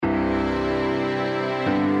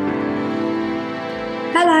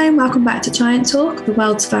Hello and welcome back to Giant Talk, the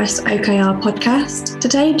world's first OKR podcast.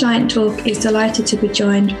 Today, Giant Talk is delighted to be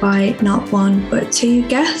joined by not one, but two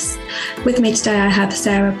guests. With me today, I have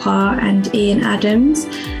Sarah Parr and Ian Adams.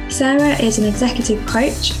 Sarah is an executive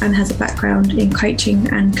coach and has a background in coaching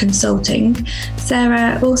and consulting.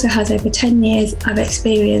 Sarah also has over 10 years of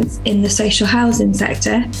experience in the social housing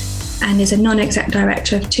sector and is a non-exec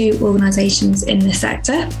director of two organisations in the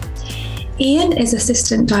sector. Ian is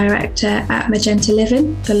Assistant Director at Magenta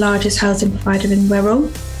Living, the largest housing provider in Wirral,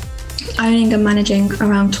 owning and managing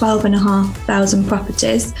around 12,500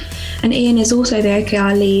 properties. And Ian is also the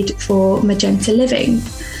OKR lead for Magenta Living.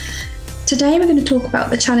 Today we're going to talk about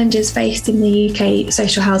the challenges faced in the UK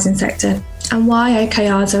social housing sector and why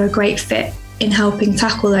OKRs are a great fit in helping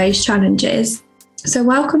tackle those challenges. So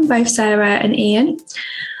welcome both Sarah and Ian.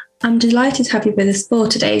 I'm delighted to have you with us for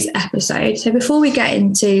today's episode. So before we get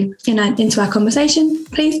into our conversation,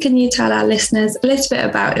 please can you tell our listeners a little bit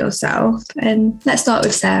about yourself? And let's start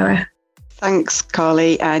with Sarah. Thanks,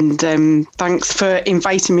 Carly, and thanks for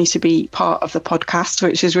inviting me to be part of the podcast,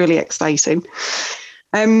 which is really exciting.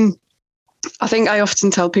 I think I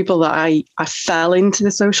often tell people that I fell into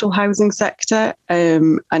the social housing sector,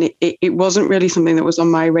 and it wasn't really something that was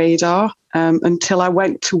on my radar until I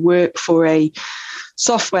went to work for a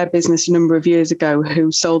software business a number of years ago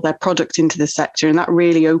who sold their product into the sector, and that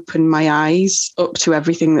really opened my eyes up to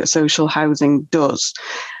everything that social housing does.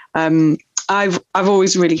 I've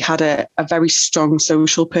always really had a very strong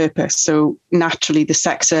social purpose, so naturally the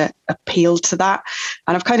sector appealed to that,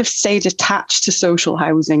 and I've kind of stayed attached to social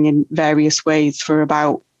housing in various ways for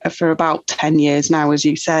about 10 years now, as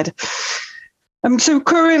you said. So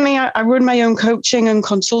currently I run my own coaching and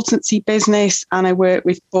consultancy business, and I work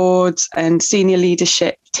with boards and senior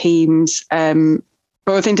leadership teams,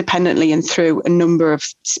 both independently and through a number of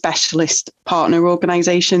specialist partner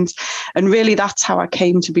organisations. And really that's how I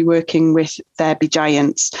came to be working with There Be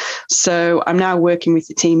Giants. So I'm now working with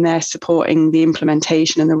the team there, supporting the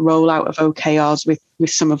implementation and the rollout of OKRs with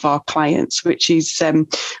some of our clients, which is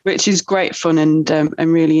great fun and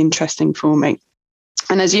really interesting for me.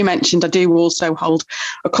 And as you mentioned, I do also hold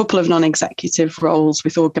a couple of non-executive roles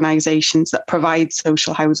with organisations that provide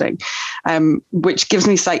social housing, which gives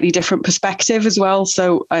me slightly different perspective as well.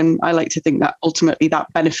 So I like to think that ultimately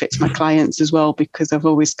that benefits my clients as well, because I've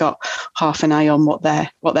always got half an eye on what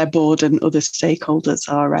their board and other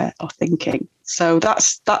stakeholders are thinking. So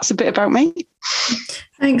that's a bit about me.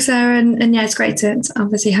 Thanks, Sarah. And yeah, it's great to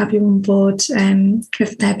obviously have you on board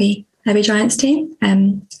with There Be Giants team,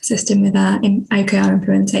 assisting with our OKR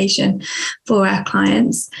implementation for our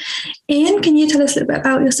clients. Ian, can you tell us a little bit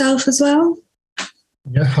about yourself as well?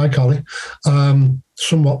 Yeah, hi, Carly.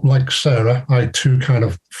 Somewhat like Sarah, I too kind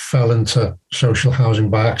of fell into social housing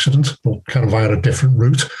by accident, but kind of via a different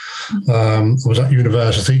route. I was at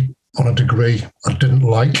university on a degree I didn't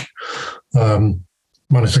like.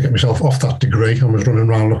 Managed to get myself off that degree and was running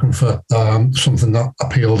around looking for something that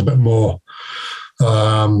appealed a bit more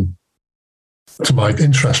to my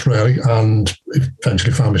interest, really, and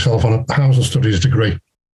eventually found myself on a housing studies degree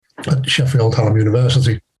at Sheffield Hallam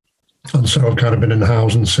University. And so I've kind of been in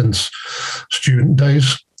housing since student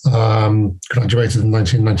days. Graduated in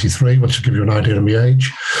 1993, which will give you an idea of my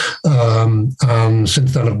age. And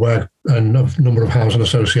since then I've worked in a number of housing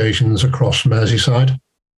associations across Merseyside,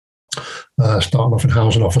 starting off in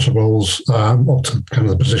housing officer roles, up to kind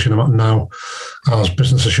of the position I'm at now as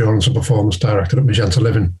Business Assurance and Performance Director at Magenta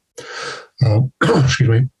Living. Excuse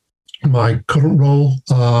me. My current role,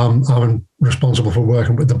 I'm responsible for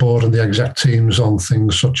working with the board and the exec teams on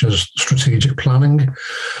things such as strategic planning,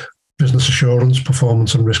 business assurance,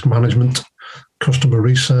 performance and risk management, customer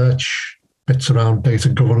research, bits around data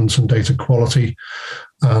governance and data quality,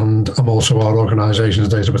 and I'm also our organisation's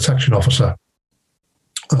data protection officer.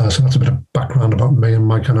 So that's a bit of background about me and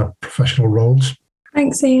my kind of professional roles.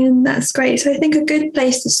 Thanks, Ian. That's great. So I think a good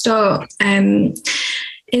place to start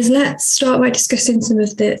is let's start by discussing some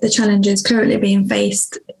of the challenges currently being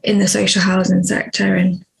faced in the social housing sector,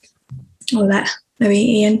 and I'll let maybe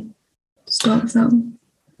Ian start with that one.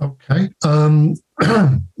 Okay.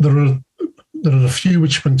 There are a few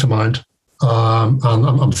which spring to mind, and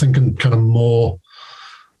I'm thinking kind of more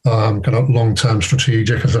kind of long-term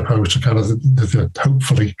strategic as opposed to kind of the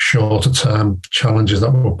hopefully shorter-term challenges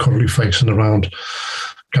that we're currently facing around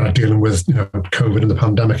kind of dealing with, COVID and the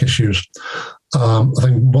pandemic issues. I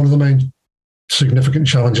think one of the main significant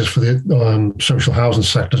challenges for the social housing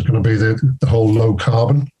sector is going to be the whole low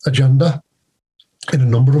carbon agenda in a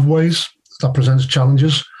number of ways. That presents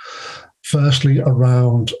challenges. Firstly,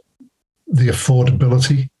 around the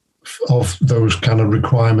affordability of those kind of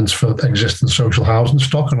requirements for existing social housing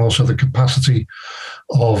stock, and also the capacity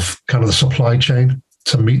of kind of the supply chain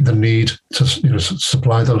to meet the need to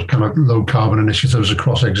supply those kind of low carbon initiatives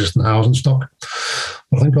across existing housing stock.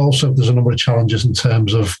 But I think also there's a number of challenges in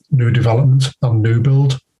terms of new development and new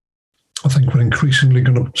build. I think we're increasingly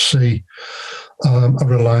going to see a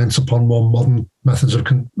reliance upon more modern methods of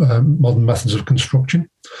construction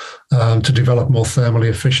to develop more thermally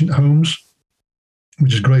efficient homes,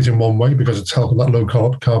 which is great in one way because it's helping that low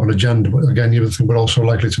carbon agenda. But again, the other thing, we're also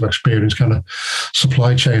likely to experience kind of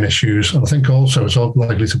supply chain issues. And I think also it's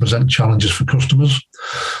likely to present challenges for customers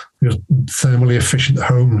because thermally efficient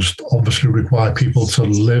homes obviously require people to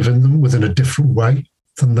live in them within a different way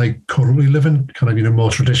than they currently live in, kind of,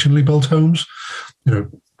 more traditionally built homes,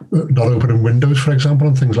 not opening windows, for example,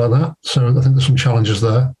 and things like that. So I think there's some challenges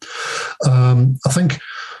there. I think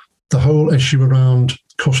the whole issue around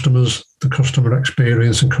customers, the customer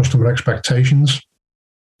experience and customer expectations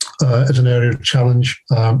is an area of challenge,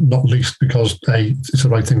 not least because it's the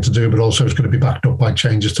right thing to do, but also it's going to be backed up by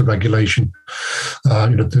changes to regulation.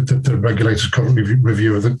 The regulators currently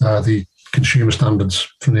review the consumer standards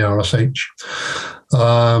from the RSH.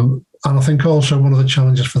 And I think also one of the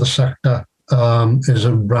challenges for the sector is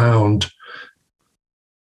around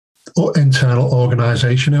internal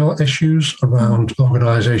organisational issues, around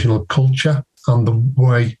organisational culture and the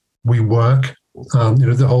way we work,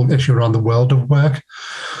 the whole issue around the world of work.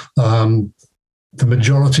 The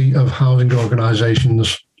majority of housing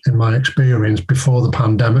organisations, in my experience, before the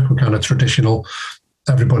pandemic were kind of traditional,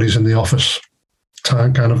 everybody's in the office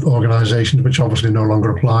kind of organisations, which obviously no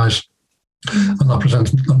longer applies. And that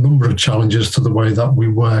presents a number of challenges to the way that we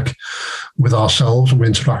work with ourselves and we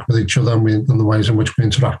interact with each other and the ways in which we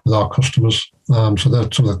interact with our customers. So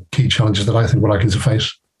they're some of the key challenges that I think we're likely to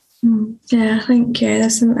face. Yeah, thank you.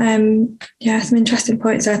 There's some some interesting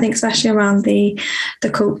points. I think especially around the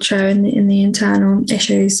culture and the internal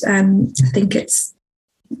issues. I think it's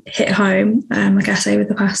hit home. I guess over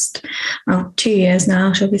the past 2 years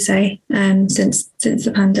now, shall we say, since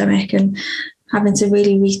the pandemic, and having to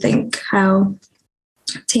really rethink how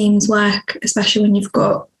teams work, especially when you've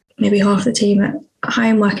got maybe half the team at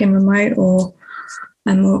home working remote or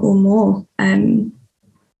more.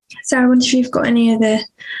 Sarah, I wonder if you've got any other,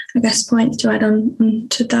 points to add on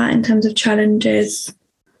to that in terms of challenges.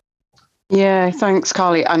 Yeah, thanks,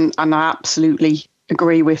 Carly. And I absolutely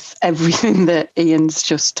agree with everything that Ian's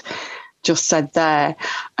just said there.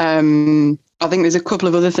 I think there's a couple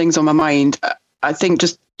of other things on my mind. I think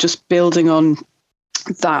just building on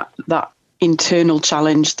that internal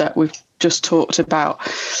challenge that we've just talked about.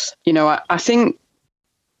 I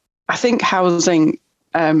think housing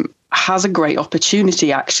has a great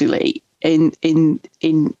opportunity actually in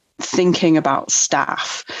thinking about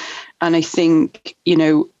staff. And I think,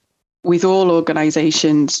 with all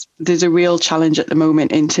organisations, there's a real challenge at the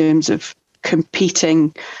moment in terms of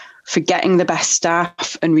competing for getting the best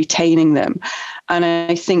staff and retaining them. And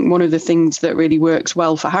I think one of the things that really works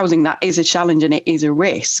well for housing, that is a challenge and it is a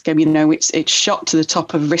risk. It's shot to the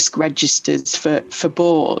top of risk registers for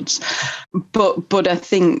boards. But I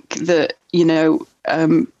think that,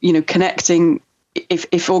 connecting,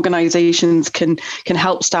 if organisations can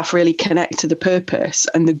help staff really connect to the purpose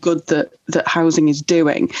and the good that housing is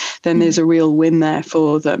doing, then there's a real win there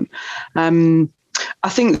for them. I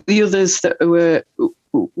think the others that were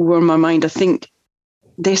on my mind, I think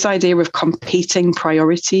this idea of competing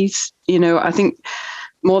priorities, I think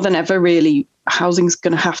more than ever, really, housing's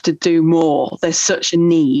going to have to do more. There's such a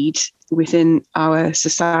need within our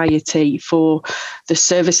society for the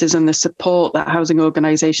services and the support that housing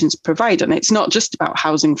organisations provide. And it's not just about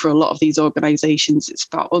housing for a lot of these organisations, it's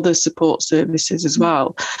about other support services as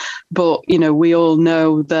well. But, we all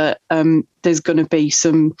know that there's going to be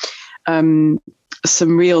some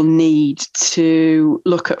real need to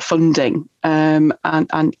look at funding and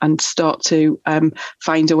start to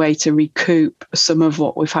find a way to recoup some of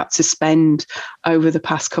what we've had to spend over the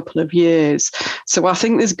past couple of years. So I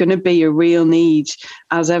think there's going to be a real need,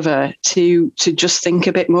 as ever, to just think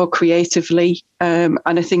a bit more creatively. And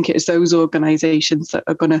I think it's those organisations that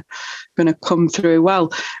are going to come through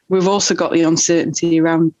well. We've also got the uncertainty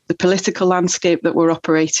around the political landscape that we're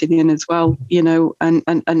operating in as well,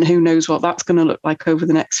 and who knows what that's going to look like over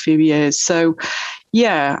the next few years. So,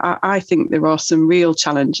 yeah, I think there are some real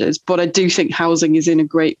challenges, but I do think housing is in a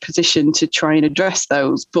great position to try and address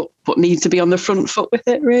those, but needs to be on the front foot with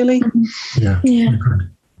it, really. Yeah.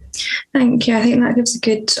 Thank you. I think that gives a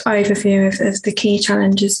good overview of the key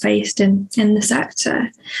challenges faced in the sector.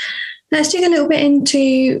 Let's dig a little bit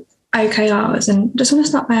into OKRs, and just want to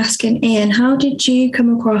start by asking Ian, how did you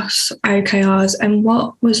come across OKRs and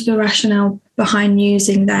what was the rationale behind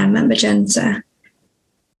using them at Magenta?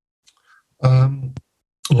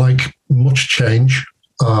 like much change,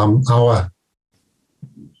 our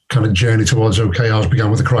kind of journey towards OKRs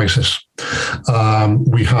began with a crisis.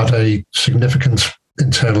 We had a significant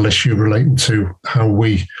internal issue relating to how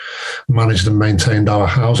we managed and maintained our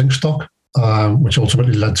housing stock, which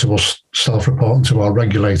ultimately led to us self-reporting to our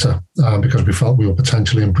regulator because we felt we were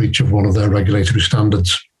potentially in breach of one of their regulatory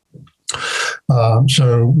standards.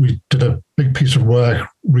 So we did a big piece of work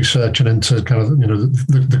researching into kind of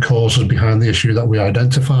the causes behind the issue that we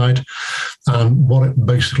identified, and what it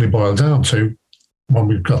basically boiled down to, when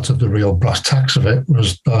we got to the real brass tacks of it,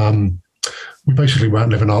 was we basically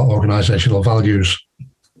weren't living our organisational values.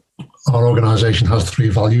 Our organisation has 3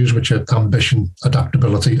 values, which are ambition,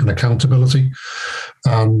 adaptability, and accountability.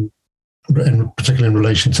 Particularly in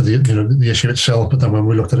relation to the issue itself, but then when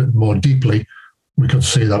we looked at it more deeply, we could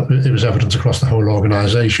see that it was evident across the whole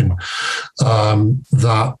organisation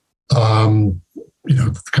that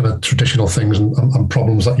kind of traditional things and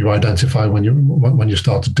problems that you identify when you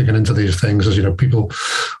start digging into these things, as people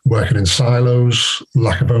working in silos,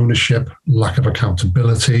 lack of ownership, lack of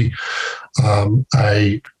accountability,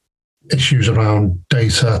 issues around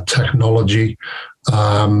data, technology,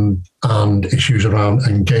 and issues around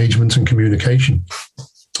engagement and communication.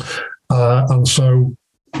 And so,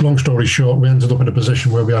 long story short, we ended up in a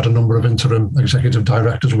position where we had a number of interim executive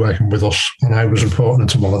directors working with us, and I was reporting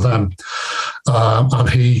to one of them. And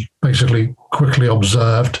he basically quickly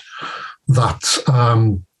observed that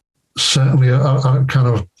certainly at a kind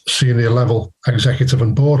of senior level, executive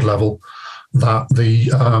and board level, that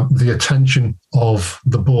the attention of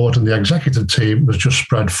the board and the executive team was just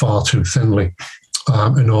spread far too thinly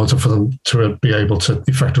in order for them to be able to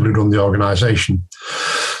effectively run the organisation.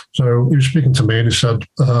 So he was speaking to me and he said,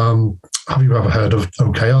 have you ever heard of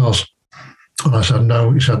OKRs? And I said,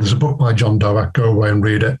 no. He said, there's a book by John Doerr, go away and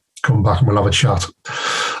read it, come back and we'll have a chat.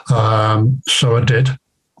 So I did,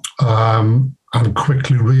 and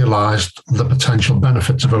quickly realised the potential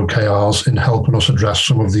benefits of OKRs in helping us address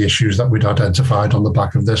some of the issues that we'd identified on the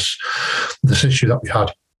back of this issue that we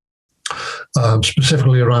had,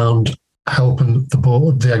 specifically around helping the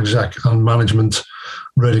board, the exec and management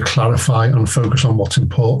really clarify and focus on what's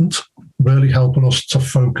important, really helping us to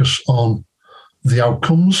focus on the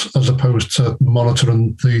outcomes as opposed to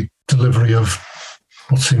monitoring the delivery of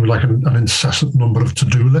what seemed like an incessant number of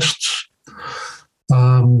to-do lists.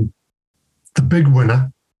 The big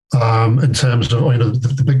winner in terms of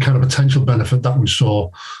the big kind of potential benefit that we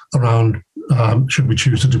saw around should we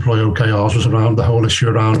choose to deploy OKRs was around the whole issue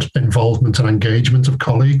around involvement and engagement of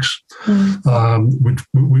colleagues. We've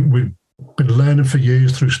been learning for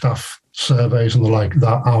years through staff surveys and the like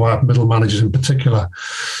that our middle managers in particular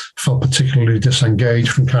felt particularly disengaged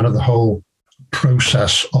from kind of the whole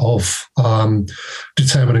process of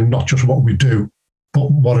determining not just what we do, but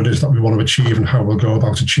what it is that we want to achieve and how we'll go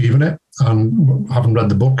about achieving it. And having read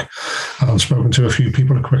the book and spoken to a few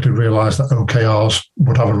people, I quickly realised that OKRs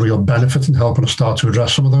would have a real benefit in helping us start to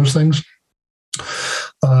address some of those things.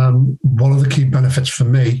 One of the key benefits for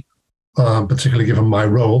me, particularly given my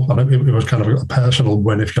role, and it was kind of a personal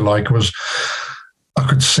win, if you like, was I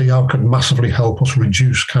could see how it could massively help us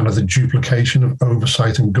reduce kind of the duplication of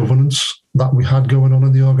oversight and governance that we had going on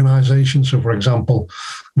in the organisation. So, for example,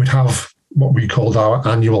 we'd have what we called our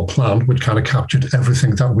annual plan, which kind of captured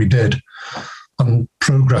everything that we did, and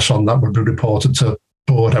progress on that would be reported to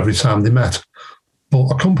board every time they met. But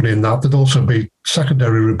accompanying that, there'd also be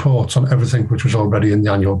secondary reports on everything which was already in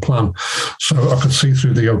the annual plan. So I could see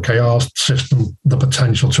through the OKR system the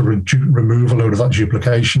potential to remove a load of that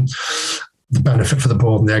duplication. The benefit for the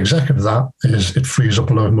board and the executive of that is it frees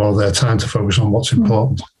up a load more of their time to focus on what's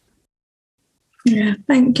important. Yeah,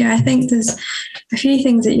 thank you. I think there's a few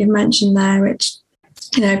things that you've mentioned there, which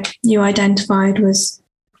you identified was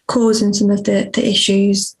causing some of the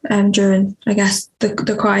issues during, I guess,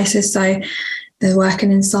 the crisis. So the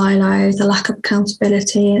working in silos, the lack of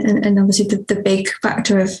accountability, and obviously the big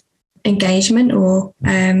factor of engagement, or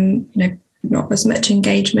not as much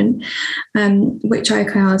engagement, which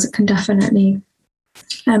OKRs can definitely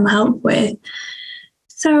help with.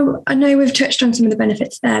 So I know we've touched on some of the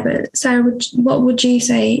benefits there, but Sarah, what would you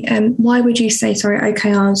say? Why would you say,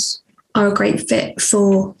 OKRs are a great fit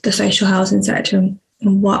for the social housing sector, and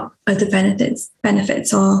what are the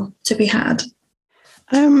benefits are to be had?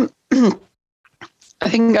 I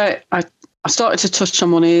think I started to touch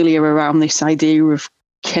on one earlier around this idea of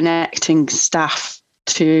connecting staff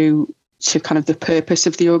to kind of the purpose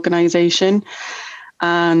of the organisation,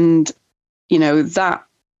 and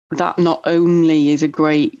that not only is a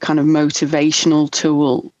great kind of motivational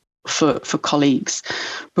tool for colleagues,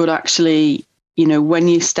 but actually, when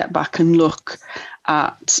you step back and look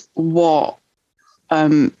at what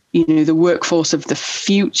the workforce of the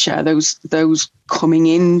future, those coming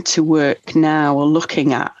into work now are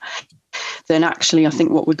looking at, then actually I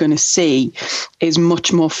think what we're going to see is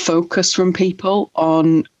much more focus from people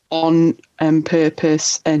on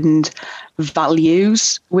purpose and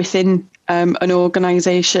values within an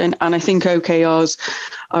organisation. And I think OKRs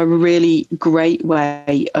are a really great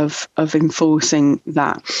way of enforcing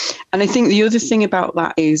that. And I think the other thing about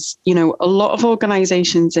that is, a lot of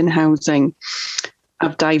organisations in housing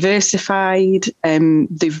have diversified,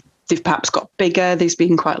 they've perhaps got bigger. There's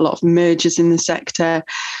been quite a lot of mergers in the sector.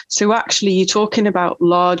 So actually you're talking about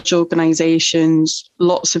large organisations,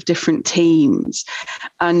 lots of different teams.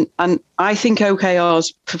 And I think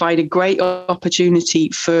OKRs provide a great opportunity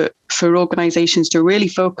for organisations to really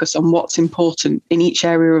focus on what's important in each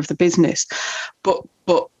area of the business, but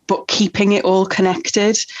keeping it all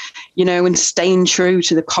connected, and staying true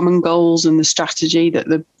to the common goals and the strategy that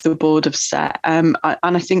the board have set. And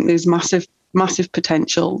I think there's massive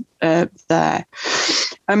potential there.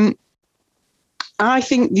 I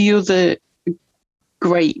think the other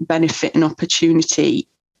great benefit and opportunity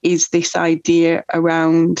is this idea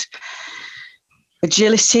around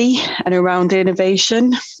agility and around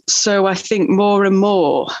innovation. So I think it's more and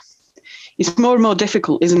more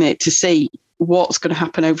difficult, isn't it, to see what's going to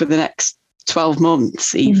happen over the next 12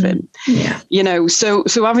 months even. So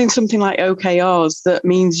having something like OKRs that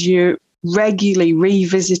means you regularly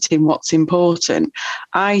revisiting what's important,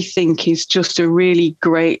 I think is just a really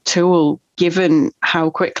great tool given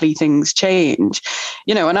how quickly things change.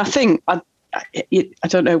 And I think, I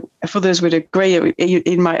don't know if others would agree,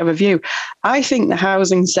 you might have a view. I think the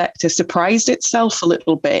housing sector surprised itself a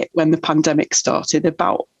little bit when the pandemic started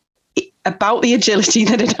about the agility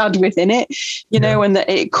that it had within it, and that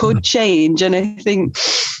it could change. And I think,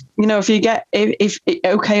 if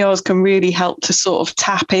OKRs can really help to sort of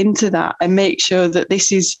tap into that and make sure that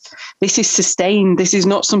this is sustained. This is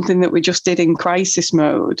not something that we just did in crisis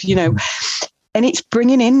mode, and it's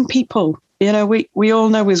bringing in people. We all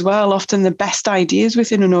know as well, often the best ideas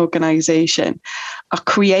within an organisation are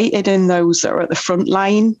created in those that are at the front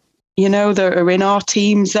line, that are in our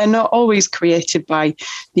teams. They're not always created by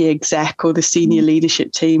the exec or the senior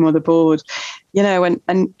leadership team or the board,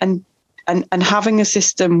 and having a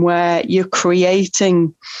system where you're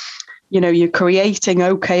creating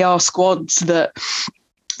OKR squads that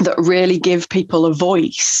really give people a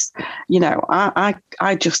voice.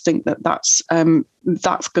 I just think that's going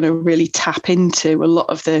to really tap into a lot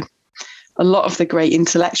of the great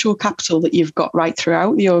intellectual capital that you've got right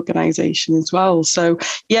throughout the organisation as well. So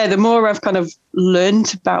the more I've kind of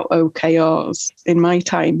learned about OKRs in my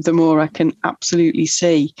time, the more I can absolutely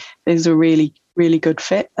see there's a really, really good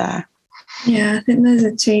fit there. Yeah, I think those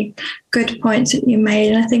are two good points that you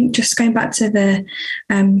made. And I think just going back to the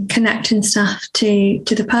connecting staff to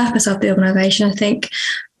the purpose of the organisation, I think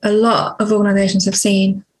a lot of organisations have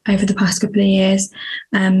seen over the past couple of years,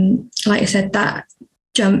 like I said, that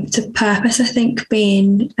jump to purpose, I think,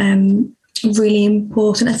 being really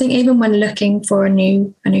important. I think even when looking for a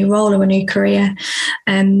new role or a new career,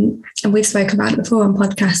 and we've spoken about it before on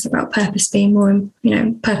podcasts about purpose being more,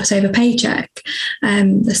 purpose over paycheck,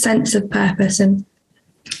 the sense of purpose, and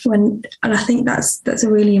I think that's a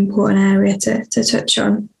really important area to touch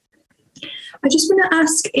on. I just want to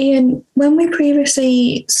ask Ian, when we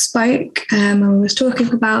previously spoke and we was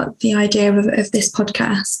talking about the idea of this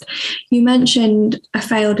podcast, you mentioned a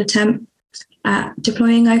failed attempt at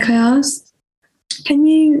deploying OKRs. Can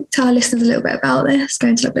you tell our listeners a little bit about this? Go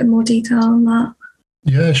into a little bit more detail on that.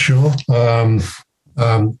 Yeah, sure.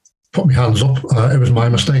 Put my hands up. It was my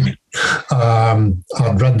mistake.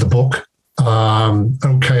 I'd read the book.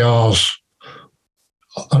 OKRs,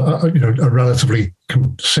 a relatively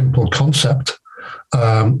simple concept,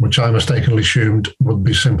 which I mistakenly assumed would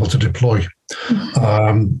be simple to deploy.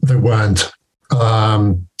 They weren't.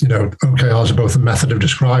 OKRs are both a method of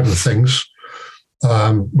describing things,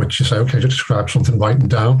 which you say, okay, to describe something, write them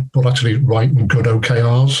down, but actually writing good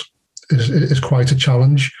OKRs is quite a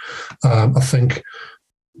challenge. I think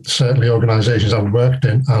certainly organisations I've worked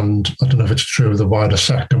in, and I don't know if it's true of the wider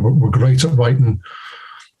sector, we're great at writing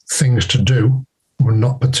things to do. We're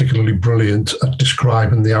not particularly brilliant at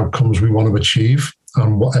describing the outcomes we want to achieve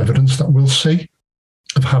and what evidence that we'll see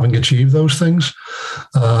of having achieved those things.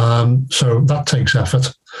 So that takes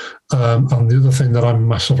effort. And the other thing that I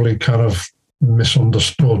massively kind of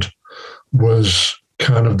misunderstood was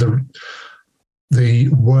kind of the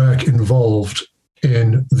work involved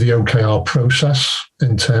in the OKR process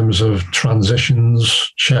in terms of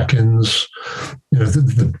transitions, check-ins.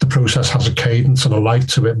 The process has a cadence and a life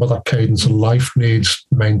to it, but that cadence and life needs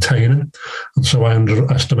maintaining. And so I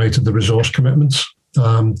underestimated the resource commitments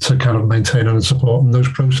to kind of maintain and support those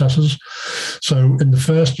processes. So in the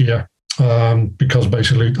first year, because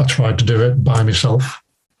basically I tried to do it by myself,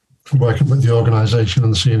 working with the organisation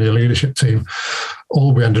and the senior leadership team,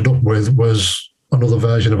 all we ended up with was another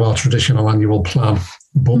version of our traditional annual plan,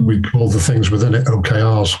 but we called the things within it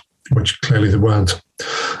OKRs, which clearly they weren't.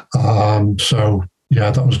 So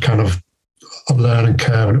yeah, that was kind of a learning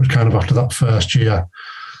curve, and it was kind of after that first year,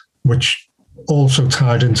 which also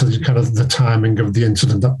tied into the kind of the timing of the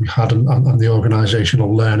incident that we had and the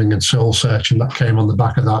organisational learning and soul searching that came on the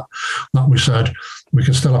back of that we said we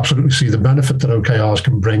can still absolutely see the benefit that OKRs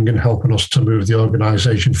can bring in helping us to move the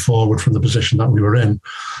organisation forward from the position that we were in,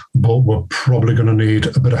 but we're probably going to need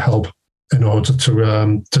a bit of help in order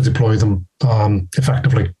to deploy them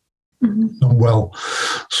effectively and well.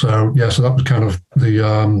 So yeah, so that was kind of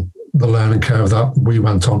the learning curve that we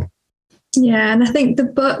went on. Yeah, and I think the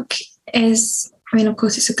book is, I mean, of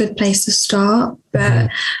course, it's a good place to start, but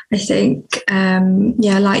I think,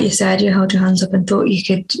 like you said, you held your hands up and thought you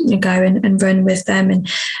could go and run with them and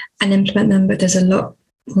implement them, but there's a lot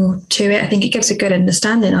more to it. I think it gives a good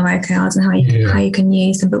understanding of OKRs and how you can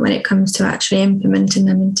use them, but when it comes to actually implementing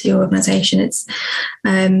them into your organisation, it's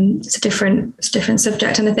a different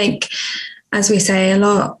subject. And I think, as we say a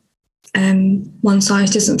lot, one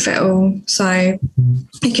size doesn't fit all. So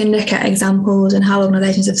you can look at examples and how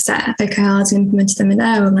organisations have set OKRs and implemented them in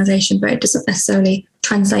their organisation, but it doesn't necessarily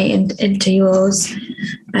translate into yours.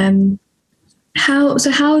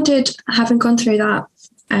 How did, having gone through that,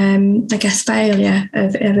 I guess, failure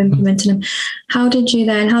of implementing them, how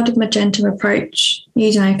did Magenta approach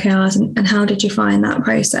using OKRs and how did you find that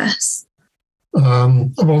process?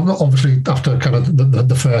 Well, obviously, after kind of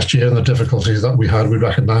the first year and the difficulties that we had, we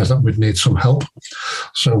recognised that we'd need some help.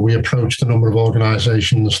 So we approached a number of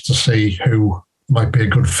organisations to see who might be a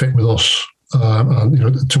good fit with us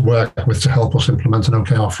and to work with to help us implement an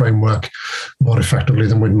OKR framework more effectively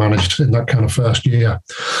than we'd managed in that kind of first year.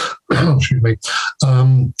 Excuse me.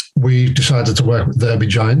 We decided to work with There Be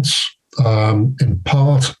Giants. In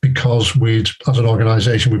part because as an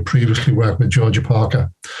organisation, we previously worked with Georgia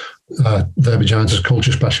Parker, There Be Giants as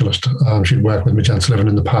culture specialist. She'd worked with Magenta Living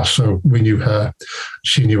in the past, so we knew her.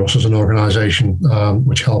 She knew us as an organisation,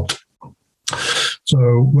 which helped.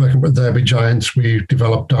 So working with There Be Giants, we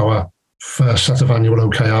developed our first set of annual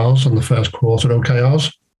OKRs and the first quarter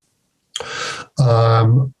OKRs.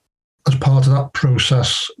 As part of that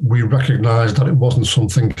process, we recognised that it wasn't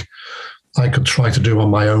something I could try to do on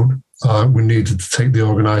my own. We needed to take the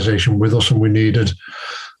organisation with us, and we needed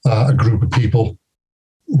a group of people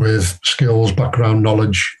with skills, background,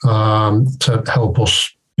 knowledge to help us,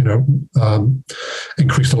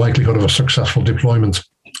 increase the likelihood of a successful deployment.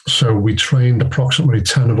 So we trained approximately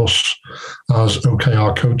 10 of us as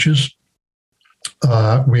OKR coaches.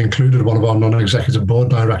 We included one of our non-executive board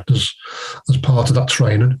directors as part of that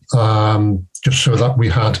training, just so that we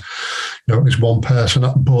had, at least one person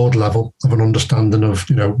at board level of an understanding of,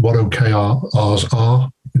 what OKRs are,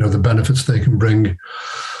 the benefits they can bring.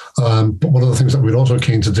 But one of the things that we're also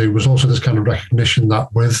keen to do was also this kind of recognition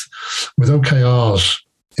that with OKRs,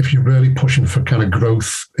 if you're really pushing for kind of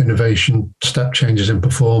growth, innovation, step changes in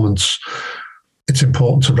performance, it's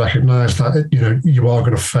important to recognize that, you are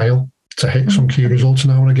going to fail to hit some key results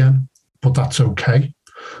now and again, but that's okay.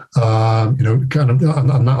 And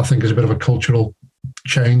that I think is a bit of a cultural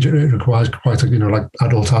change. It requires quite a,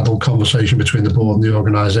 adult conversation between the board and the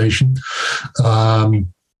organisation.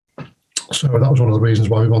 So that was one of the reasons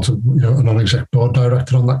why we wanted, a non-exec board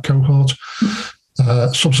director on that cohort.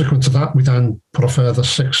 Subsequent to that, we then put a further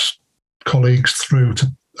 6 colleagues through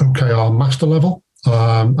to OKR master level.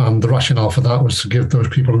 And the rationale for that was to give those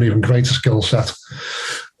people an even greater skill set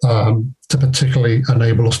to particularly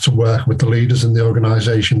enable us to work with the leaders in the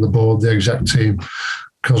organisation, the board, the exec team,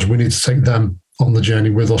 because we need to take them on the journey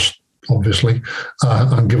with us, obviously,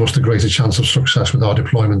 and give us the greater chance of success with our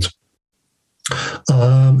deployment.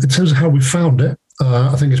 In terms of how we found it,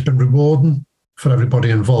 I think it's been rewarding for everybody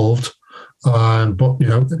involved. But,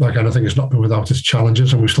 like anything, it's not been without its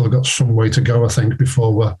challenges, and we've still got some way to go, I think,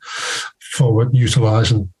 before we're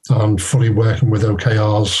utilising and fully working with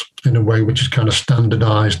OKRs in a way which is kind of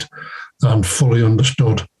standardised and fully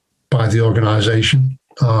understood by the organisation.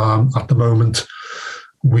 At the moment,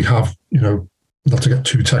 we have, not to get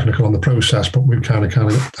too technical on the process, but we've kind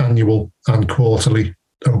of annual and quarterly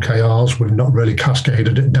OKRs. We've not really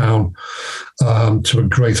cascaded it down to a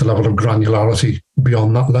greater level of granularity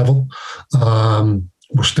beyond that level.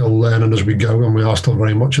 We're still learning as we go, and we are still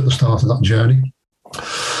very much at the start of that journey.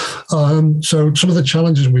 So some of the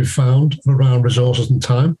challenges we've found around resources and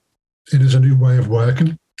time, it is a new way of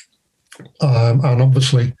working. And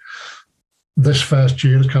obviously, this first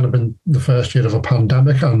year has kind of been the first year of a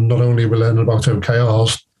pandemic, and not only are we learning about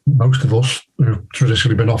OKRs, most of us who've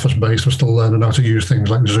traditionally been office-based are still learning how to use things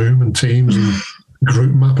like Zoom and Teams and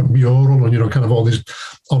Group Map and Mural and, kind of all these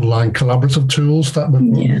online collaborative tools that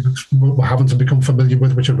we're having to become familiar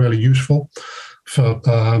with, which are really useful for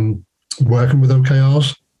working with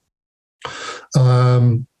OKRs.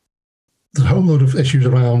 There's a whole load of issues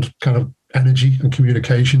around kind of energy and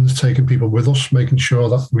communications, taking people with us, making sure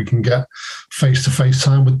that we can get face-to-face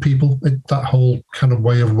time with people. That whole kind of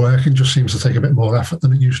way of working just seems to take a bit more effort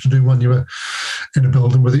than it used to do when you were in a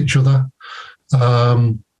building with each other.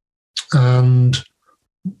 And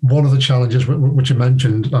one of the challenges which you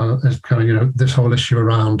mentioned is kind of, this whole issue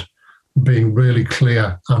around being really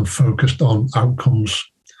clear and focused on outcomes,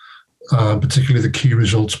 particularly the key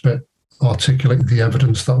results bit, articulate the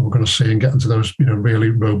evidence that we're going to see and get into those,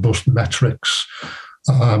 really robust metrics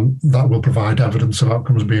that will provide evidence of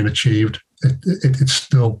outcomes being achieved. It's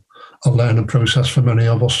still a learning process for many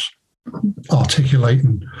of us,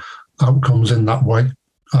 articulating outcomes in that way.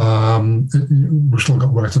 We've still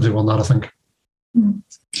got work to do on that, I think.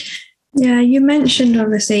 Yeah, you mentioned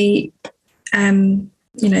obviously,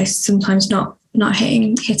 sometimes not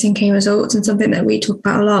hitting key results, and something that we talk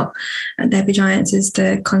about a lot at There Be Giants is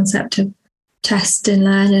the concept of test and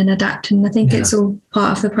learn and adapt. And I think it's all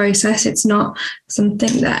part of the process. It's not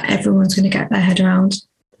something that everyone's going to get their head around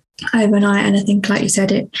overnight. And I think, like you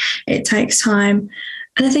said, it takes time.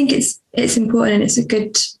 And I think it's important, and it's a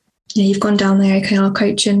good, you've gone down the OKR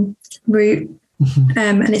coaching route.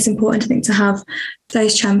 And it's important, I think, to have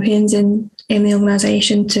those champions in the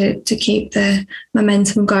organisation to keep the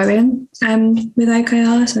momentum going with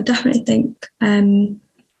OKR. So I definitely think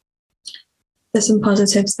there's some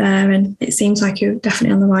positives there, and it seems like you're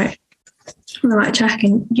definitely on the right track.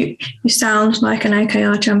 And you sound like an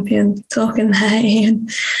OKR champion talking there, Ian.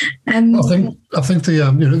 I think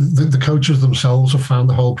the coaches themselves have found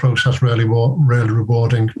the whole process really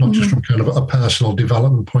rewarding, not just from kind of a personal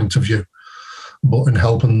development point of view, but in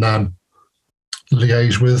helping them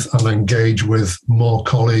liaise with and engage with more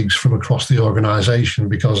colleagues from across the organisation,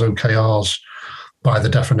 because OKRs, by the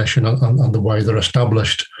definition and the way they're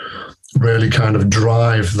established, really kind of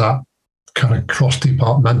drive that kind of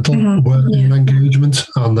cross-departmental working and engagement,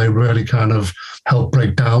 and they really kind of help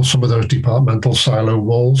break down some of those departmental silo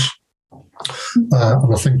walls. And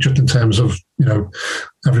I think just in terms of,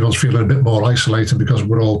 everyone's feeling a bit more isolated because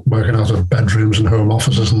we're all working out of bedrooms and home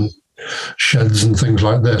offices and sheds and things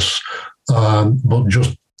like this, but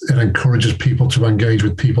just it encourages people to engage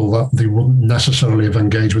with people that they wouldn't necessarily have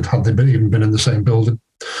engaged with had they even been in the same building.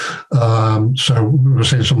 So we're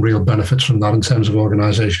seeing some real benefits from that in terms of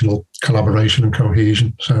organisational collaboration and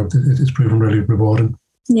cohesion. So it's proven really rewarding.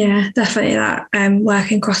 Yeah, definitely that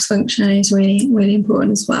working cross-functionally is really, really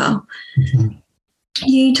important as well.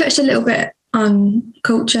 You touched a little bit on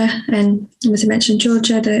culture, and as I mentioned,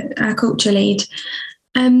 Georgia, our culture lead.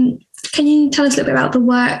 Can you tell us a little bit about the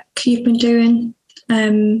work you've been doing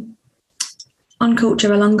on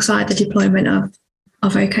culture alongside the deployment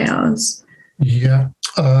of OKRs? Yeah.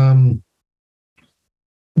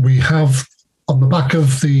 We have, on the back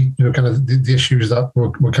of the kind of the issues that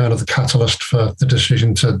were kind of the catalyst for the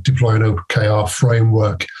decision to deploy an OKR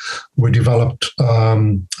framework, we developed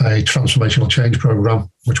a transformational change program,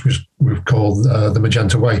 which we've called the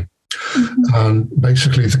Magenta Way. And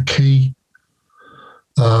basically the key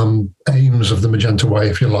aims of the Magenta Way,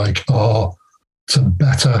 if you like, are to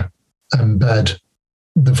better embed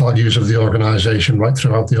the values of the organisation right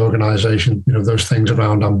throughout the organisation. Those things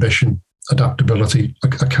around ambition, adaptability,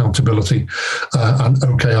 accountability, and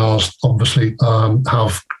OKRs obviously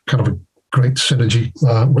have kind of a great synergy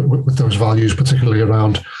with those values, particularly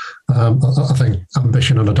around, I think,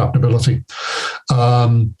 ambition and adaptability.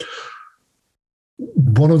 One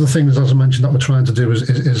of the things, as I mentioned, that we're trying to do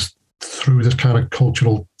is through this kind of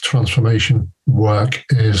cultural transformation work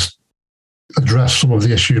is address some of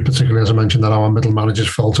the issues, particularly, as I mentioned, that our middle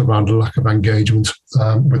managers felt around a lack of engagement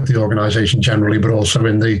with the organisation generally, but also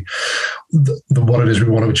in the what it is we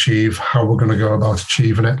want to achieve, how we're going to go about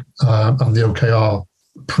achieving it, and the OKR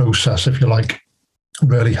process, if you like,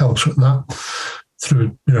 really helps with that.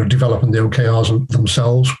 Through developing the OKRs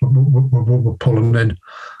themselves, we're pulling in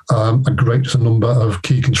a great number of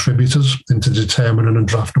key contributors into determining and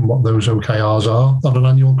drafting what those OKRs are on an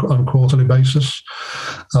annual and quarterly basis.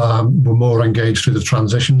 We're more engaged through the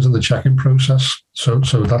transitions and the check-in process. So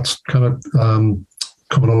that's kind of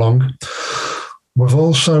coming along. We've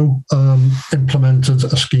also implemented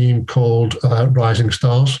a scheme called Rising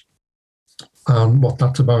Stars. And what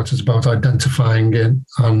that's about is about identifying in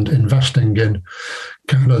and investing in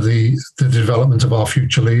kind of the development of our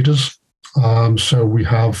future leaders. So we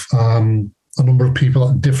have a number of people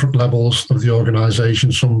at different levels of the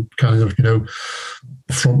organisation, some kind of,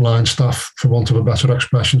 frontline staff, for want of a better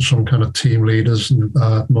expression, some kind of team leaders and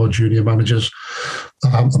more junior managers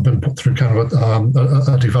have been put through kind of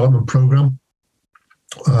a development programme,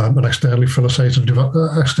 an externally facilitated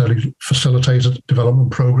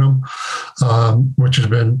development programme, which has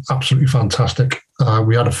been absolutely fantastic.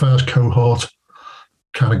 We had a first cohort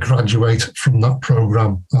kind of graduate from that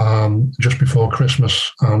programme just before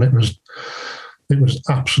Christmas, and it was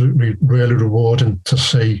absolutely really rewarding to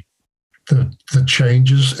see the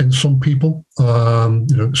changes in some people.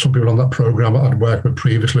 Some people on that program I'd worked with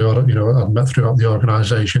previously, or I'd met throughout the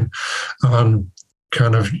organisation, and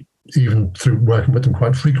kind of even through working with them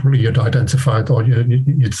quite frequently, you'd identified, or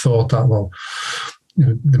you'd thought that, well,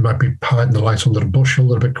 they might be hiding the light under the bushel,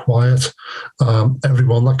 they're a bit quiet.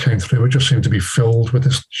 Everyone that came through, it just seemed to be filled with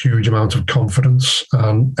this huge amount of confidence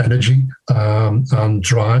and energy and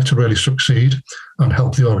drive to really succeed and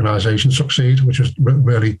help the organisation succeed, which was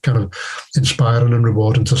really kind of inspiring and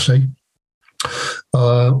rewarding to see.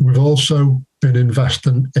 We've also been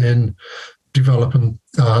investing in developing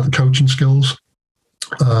the coaching skills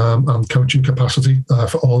and coaching capacity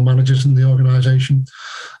for all managers in the organisation.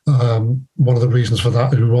 One of the reasons for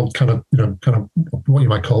that is we want kind of what you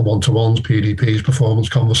might call one-to-ones, PDPs, performance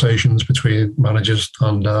conversations between managers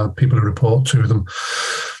and people who report to them,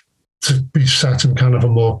 to be set in kind of a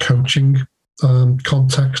more coaching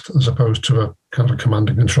context, as opposed to a kind of a command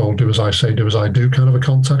and control, do as I say, do as I do kind of a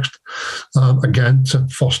context. Again, to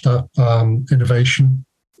foster innovation,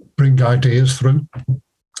 bring ideas through,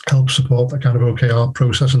 help support that kind of OKR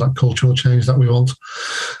process and that cultural change that we want.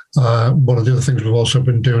 One of the other things we've also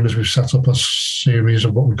been doing is we've set up a series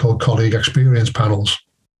of what we call colleague experience panels.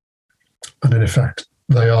 And in effect,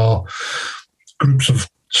 they are groups of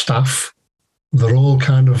staff. They're all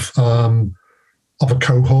kind of a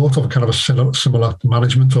cohort of a kind of a similar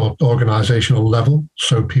management or organisational level,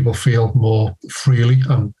 so people feel more freely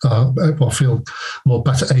and or feel more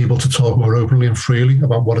better able to talk more openly and freely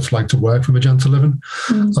about what it's like to work for Magenta Living.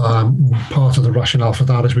 Part of the rationale for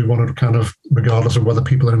that is we wanted to kind of, regardless of whether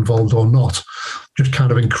people are involved or not, just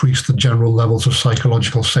kind of increase the general levels of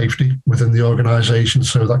psychological safety within the organisation,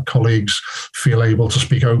 so that colleagues feel able to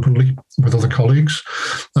speak openly with other colleagues,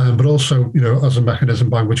 but also, as a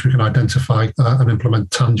mechanism by which we can identify and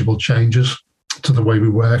implement tangible changes to the way we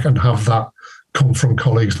work, and have that come from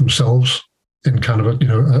colleagues themselves in kind of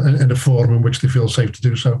in a forum in which they feel safe to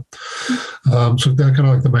do so. So they're kind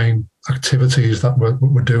of like the main activities that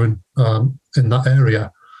we're doing in that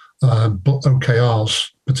area. But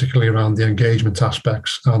OKRs, particularly around the engagement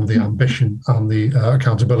aspects and the ambition and the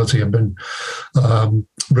accountability, have been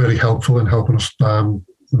really helpful in helping us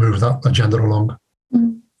move that agenda along.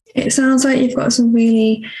 It sounds like you've got some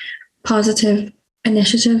really positive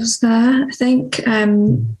initiatives there. I think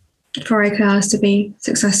for OKRs to be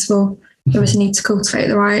successful, you obviously need to cultivate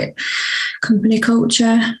the right company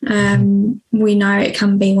culture. We know it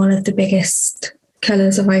can be one of the biggest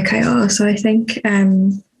killers of OKR. So I think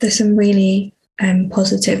there's some really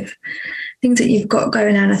positive things that you've got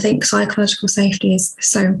going on. I think psychological safety is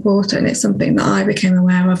so important. It's something that I became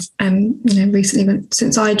aware of, recently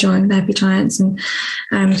since I joined Therapy Giants, and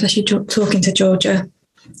especially talking to Georgia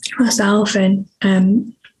myself. And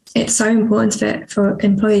it's so important for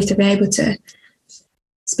employees to be able to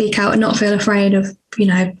speak out and not feel afraid of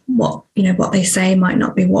what they say might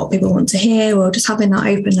not be what people want to hear, or just having that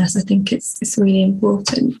openness. I think it's really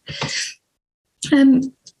important.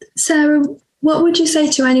 Sarah, what would you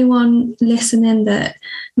say to anyone listening that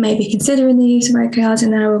may be considering the use of OKRs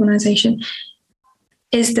in their organisation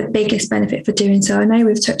is the biggest benefit for doing so? I know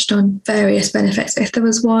we've touched on various benefits. If there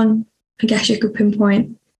was one, I guess you could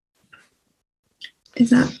pinpoint. Is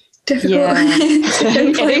that difficult? Yeah.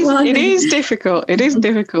 It is difficult. It is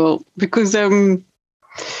difficult because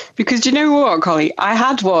you know what, Collie? I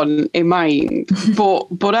had one in mind,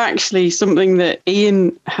 but actually something that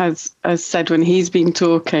Ian has said when he's been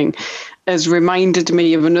talking has reminded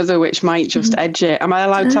me of another which might just edge it. Am I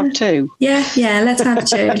allowed to have two? Yeah, let's have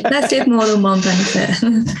two. Let's give more than one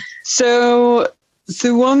benefit. So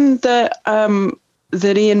the one that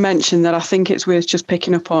Ian mentioned that I think it's worth just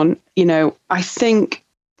picking up on, I think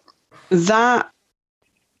that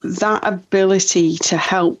ability to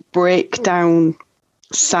help break down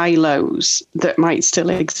silos that might still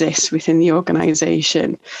exist within the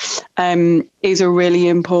organisation is a really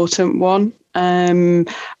important one.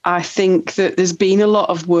 I think that there's been a lot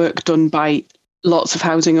of work done by lots of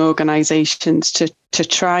housing organisations to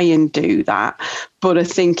try and do that, but I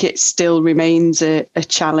think it still remains a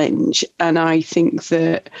challenge. And I think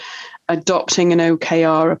that adopting an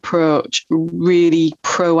OKR approach really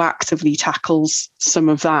proactively tackles some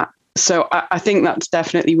of that. So I think that's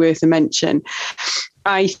definitely worth a mention.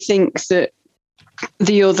 I think that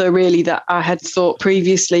the other really that I had thought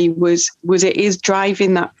previously was it is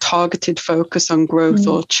driving that targeted focus on growth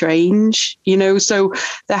or change, so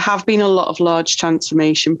there have been a lot of large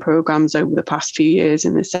transformation programs over the past few years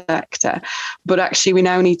in the sector, but actually we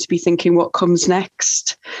now need to be thinking what comes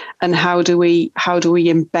next and how do we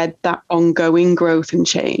embed that ongoing growth and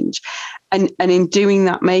change, and in doing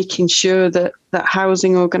that, making sure that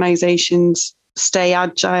housing organisations stay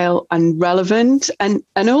agile and relevant and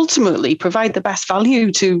ultimately provide the best value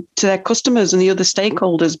to their customers and the other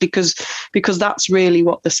stakeholders, because that's really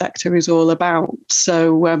what the sector is all about.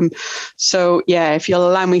 So yeah, if you'll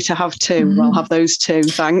allow me to have two, I'll have those two.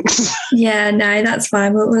 Thanks. Yeah, no, that's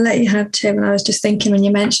fine. We'll let you have two. And I was just thinking when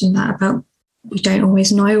you mentioned that about we don't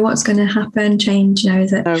always know what's going to happen. Change,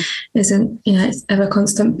 isn't, it's ever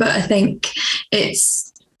constant. But I think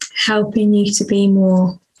it's helping you to be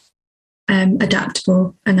more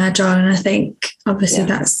adaptable and agile, and I think obviously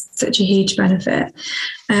that's such a huge benefit.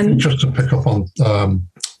 Just to pick up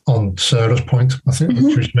on Sarah's point, I think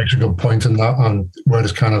she makes a good point in that, and where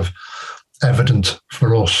it's kind of evident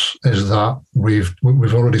for us is that we've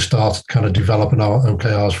already started kind of developing our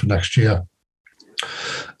OKRs for next year,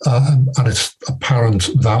 and it's apparent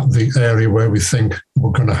that the area where we think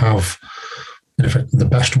we're going to have, in effect, the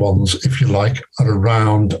best ones, if you like, are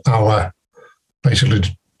around our basically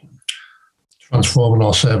transforming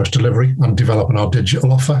our service delivery and developing our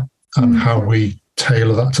digital offer and how we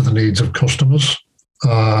tailor that to the needs of customers.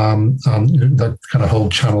 And that kind of whole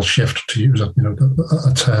channel shift, to use a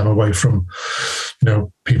term away from,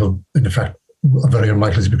 people in effect are very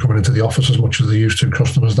unlikely to be coming into the office as much as they used to,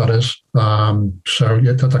 customers, that is. So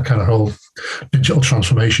yeah, that kind of whole digital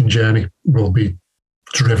transformation journey will be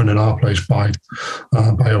driven in our place by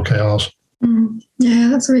OKRs. Yeah,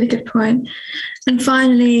 that's a really good point. And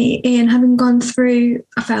finally, Ian, having gone through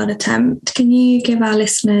a failed attempt, can you give our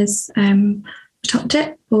listeners a top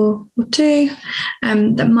tip or two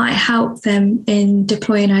that might help them in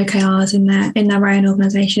deploying OKRs in their own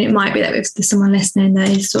organisation? It might be that if there's someone listening that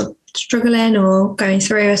is sort of struggling or going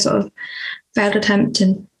through a sort of failed attempt,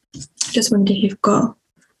 and just wonder if you've got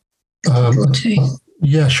two.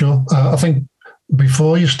 Yeah, sure. I think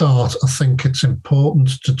before you start, I think it's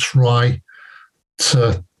important to try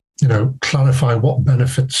to, clarify what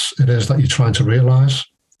benefits it is that you're trying to realise.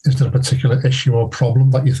 Is there a particular issue or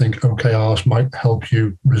problem that you think OKRs might help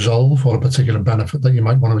you resolve, or a particular benefit that you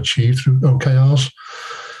might want to achieve through OKRs?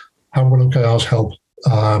 How will OKRs help?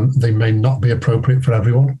 They may not be appropriate for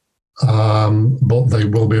everyone, but they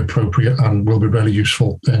will be appropriate and will be really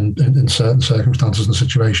useful in certain circumstances and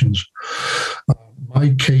situations.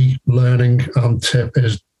 My key learning and tip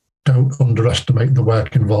is don't underestimate the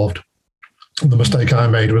work involved. The mistake I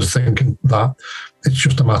made was thinking that it's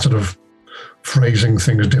just a matter of phrasing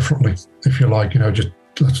things differently, if you like. Just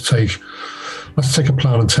let's take a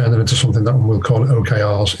plan and turn it into something that we'll call it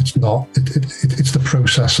OKRs. It's not. It's the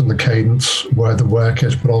process and the cadence where the work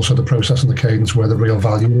is, but also the process and the cadence where the real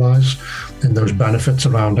value lies in those benefits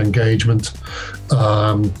around engagement,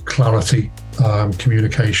 clarity,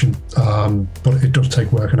 communication. But it does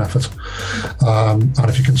take work and effort. And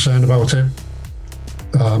if you're concerned about it,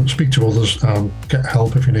 speak to others, get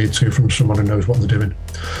help if you need to from someone who knows what they're doing.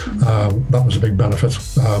 That was a big benefit,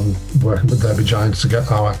 working with Derby Giants to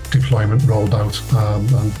get our deployment rolled out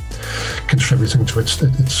and contributing to its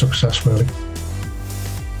success, really.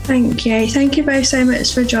 Thank you. Thank you both so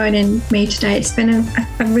much for joining me today. It's been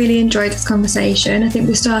I've really enjoyed this conversation. I think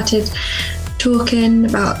we started talking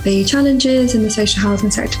about the challenges in the social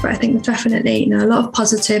housing sector, but I think there's definitely a lot of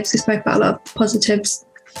positives. We spoke about a lot of positives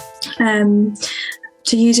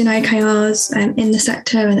to using OKRs in the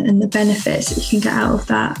sector and the benefits that you can get out of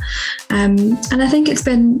that. And I think it's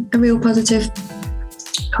been a real positive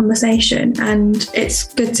conversation, and it's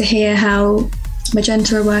good to hear how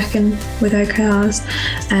Magenta are working with OKRs,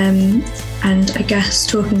 and I guess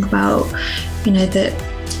talking about, that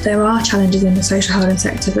there are challenges in the social housing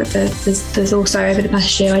sector, but there's also over the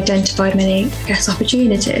past year identified many,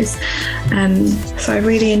 opportunities. So I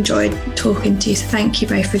really enjoyed talking to you. So thank you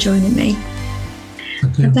both for joining me.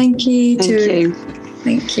 Thank you.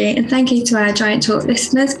 And thank you to our Giant Talk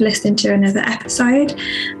listeners for listening to another episode.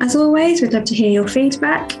 As always, we'd love to hear your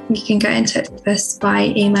feedback. You can get in touch with us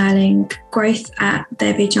by emailing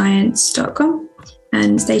growth@derbygiants.com,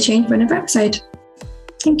 and stay tuned for another episode.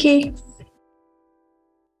 Thank you.